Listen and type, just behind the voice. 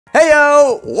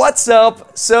Heyo, what's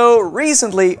up? So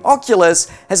recently Oculus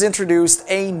has introduced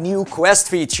a new Quest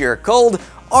feature called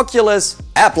Oculus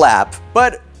App Lab.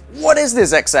 But what is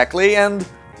this exactly and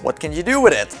what can you do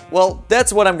with it? Well,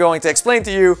 that's what I'm going to explain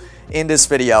to you in this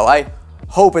video. I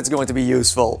hope it's going to be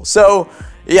useful. So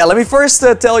yeah, let me first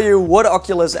tell you what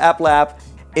Oculus App Lab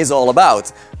is all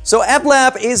about. So App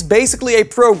Lab is basically a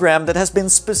program that has been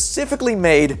specifically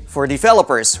made for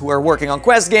developers who are working on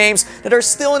Quest games that are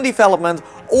still in development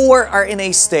or are in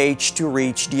a stage to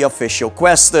reach the official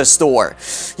Quest store.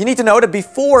 You need to know that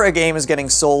before a game is getting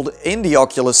sold in the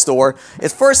Oculus store,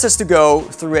 it first has to go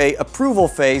through an approval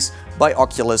phase by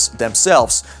Oculus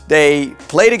themselves. They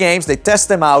play the games, they test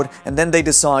them out, and then they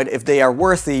decide if they are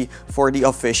worthy for the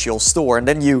official store, and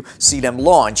then you see them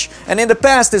launch. And in the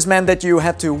past, this meant that you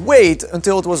had to wait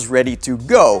until it was ready to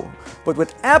go. But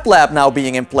with App Lab now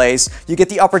being in place, you get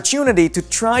the opportunity to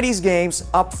try these games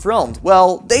up front.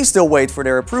 Well, they still wait for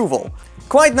their approval.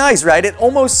 Quite nice, right? It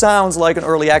almost sounds like an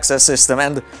early access system,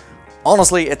 and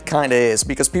honestly, it kinda is,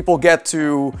 because people get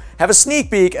to have a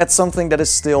sneak peek at something that is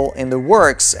still in the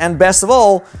works, and best of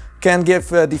all, can give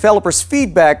developers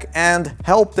feedback and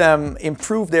help them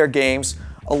improve their games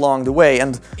along the way,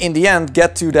 and in the end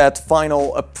get to that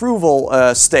final approval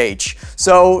stage.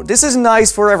 So this is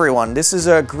nice for everyone. This is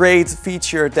a great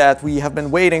feature that we have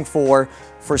been waiting for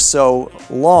so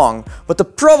long. But the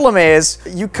problem is,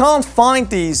 you can't find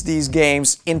these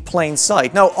games in plain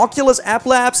sight. Now, Oculus App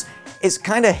Labs is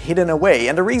kind of hidden away,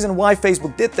 and the reason why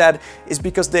Facebook did that is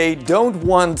because they don't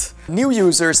want new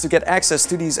users to get access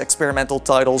to these experimental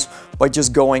titles by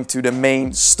just going to the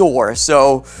main store.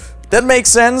 So that makes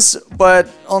sense, but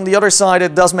on the other side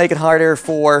it does make it harder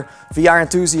for VR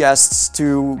enthusiasts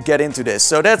to get into this.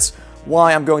 So that's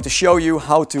why I'm going to show you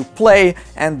how to play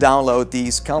and download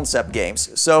these concept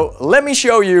games. So let me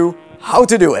show you how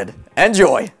to do it.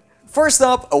 Enjoy! First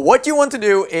up, what you want to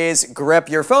do is grab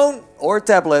your phone or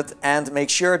tablet and make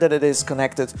sure that it is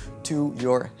connected to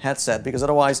your headset, because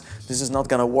otherwise this is not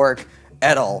gonna work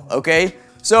at all, okay?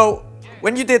 So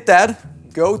when you did that,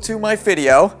 go to my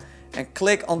video and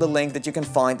click on the link that you can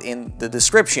find in the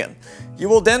description. You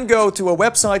will then go to a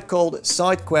website called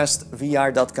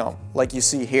sidequestvr.com, like you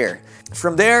see here.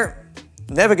 From there,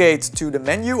 navigate to the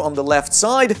menu on the left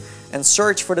side and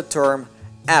search for the term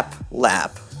App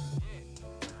Lab.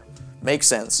 Makes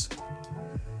sense.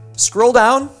 Scroll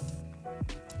down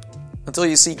until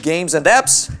you see Games and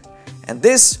Apps, and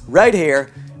this right here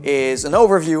is an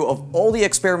overview of all the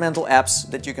experimental apps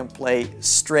that you can play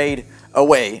straight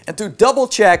away. And to double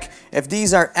check if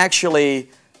these are actually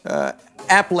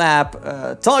App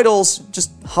Lab titles,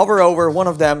 just hover over one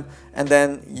of them and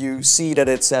then you see that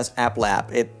it says App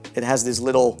Lab. It has this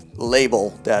little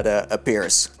label that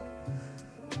appears.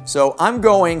 So I'm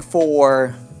going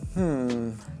for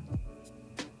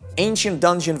Ancient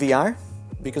Dungeon VR,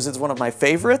 because it's one of my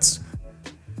favorites.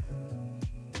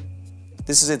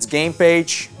 This is its game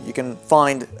page. You can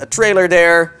find a trailer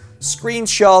there,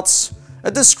 screenshots, a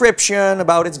description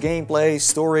about its gameplay,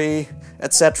 story,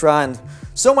 etc. and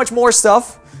so much more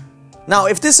stuff. Now,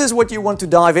 if this is what you want to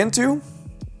dive into,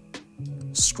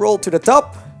 scroll to the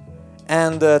top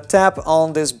and tap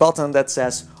on this button that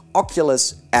says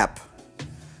Oculus App.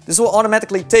 This will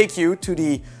automatically take you to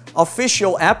the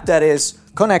official app that is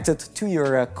connected to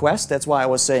your Quest. That's why I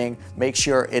was saying make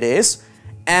sure it is.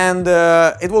 And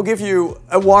it will give you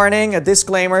a warning, a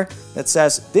disclaimer that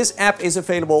says this app is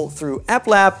available through App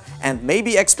Lab and may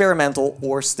be experimental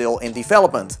or still in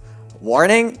development.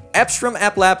 Warning, apps from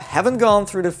App Lab haven't gone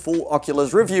through the full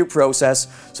Oculus review process,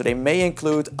 so they may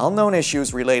include unknown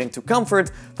issues relating to comfort,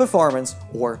 performance,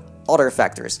 or other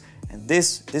factors. And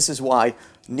this is why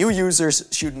new users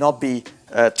should not be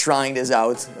trying this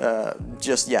out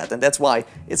just yet, and that's why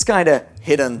it's kind of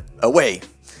hidden away.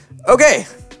 Okay,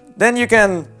 then you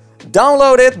can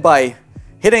download it by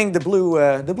hitting the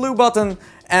blue button,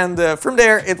 and from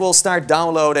there it will start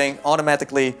downloading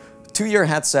automatically to your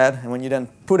headset, and when you then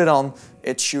put it on,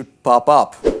 it should pop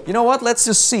up. You know what? Let's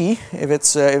just see if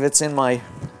it's in my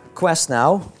Quest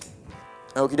now.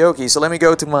 Okie dokie. So let me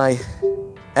go to my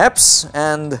apps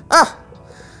and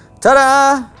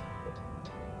ta-da!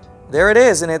 There it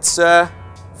is in its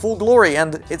full glory,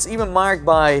 and it's even marked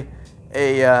by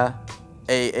a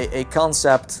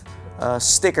concept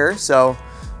sticker. So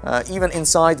even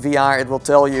inside VR, it will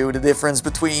tell you the difference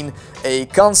between a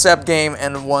concept game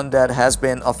and one that has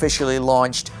been officially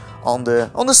launched on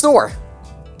the store.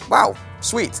 Wow,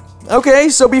 sweet. Okay,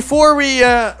 so before we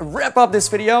wrap up this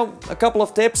video, a couple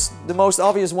of tips. The most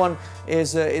obvious one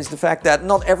is the fact that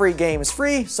not every game is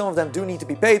free. Some of them do need to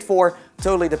be paid for.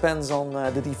 Totally depends on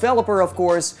the developer, of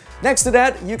course. Next to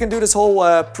that, you can do this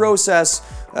whole process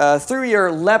through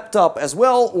your laptop as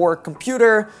well, or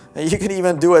computer. You can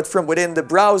even do it from within the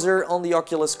browser on the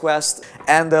Oculus Quest.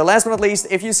 And last but not least,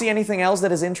 if you see anything else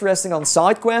that is interesting on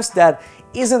SideQuest that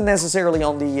isn't necessarily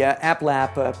on the App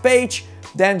Lab page,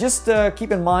 then just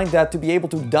keep in mind that to be able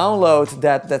to download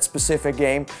that specific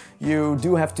game, you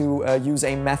do have to use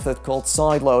a method called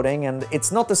sideloading, and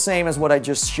it's not the same as what I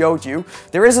just showed you.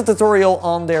 There is a tutorial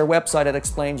on their website that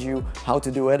explains you how to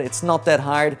do it. It's not that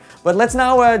hard. But let's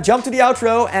now jump to the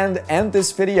outro and end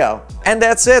this video. And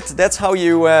that's it. That's how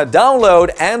you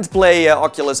download and play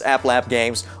Oculus App Lab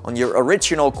games on your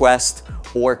original Quest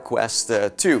or Quest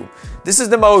 2. This is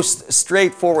the most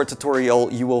straightforward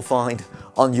tutorial you will find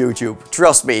on YouTube.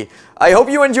 Trust me. I hope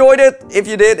you enjoyed it. If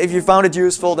you did, if you found it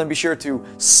useful, then be sure to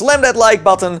slam that like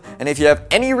button. And if you have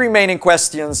any remaining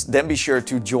questions, then be sure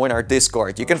to join our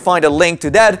Discord. You can find a link to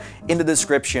that in the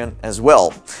description as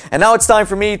well. And now it's time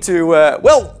for me to,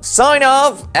 well, sign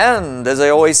off. And as I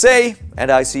always say,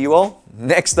 and I see you all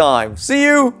next time. See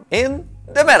you in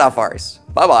the metaverse.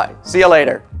 Bye-bye. See you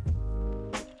later.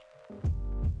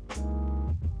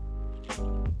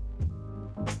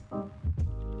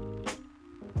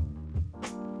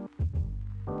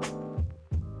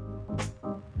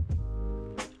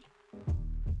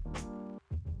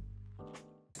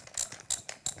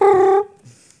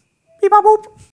 Beep, boop.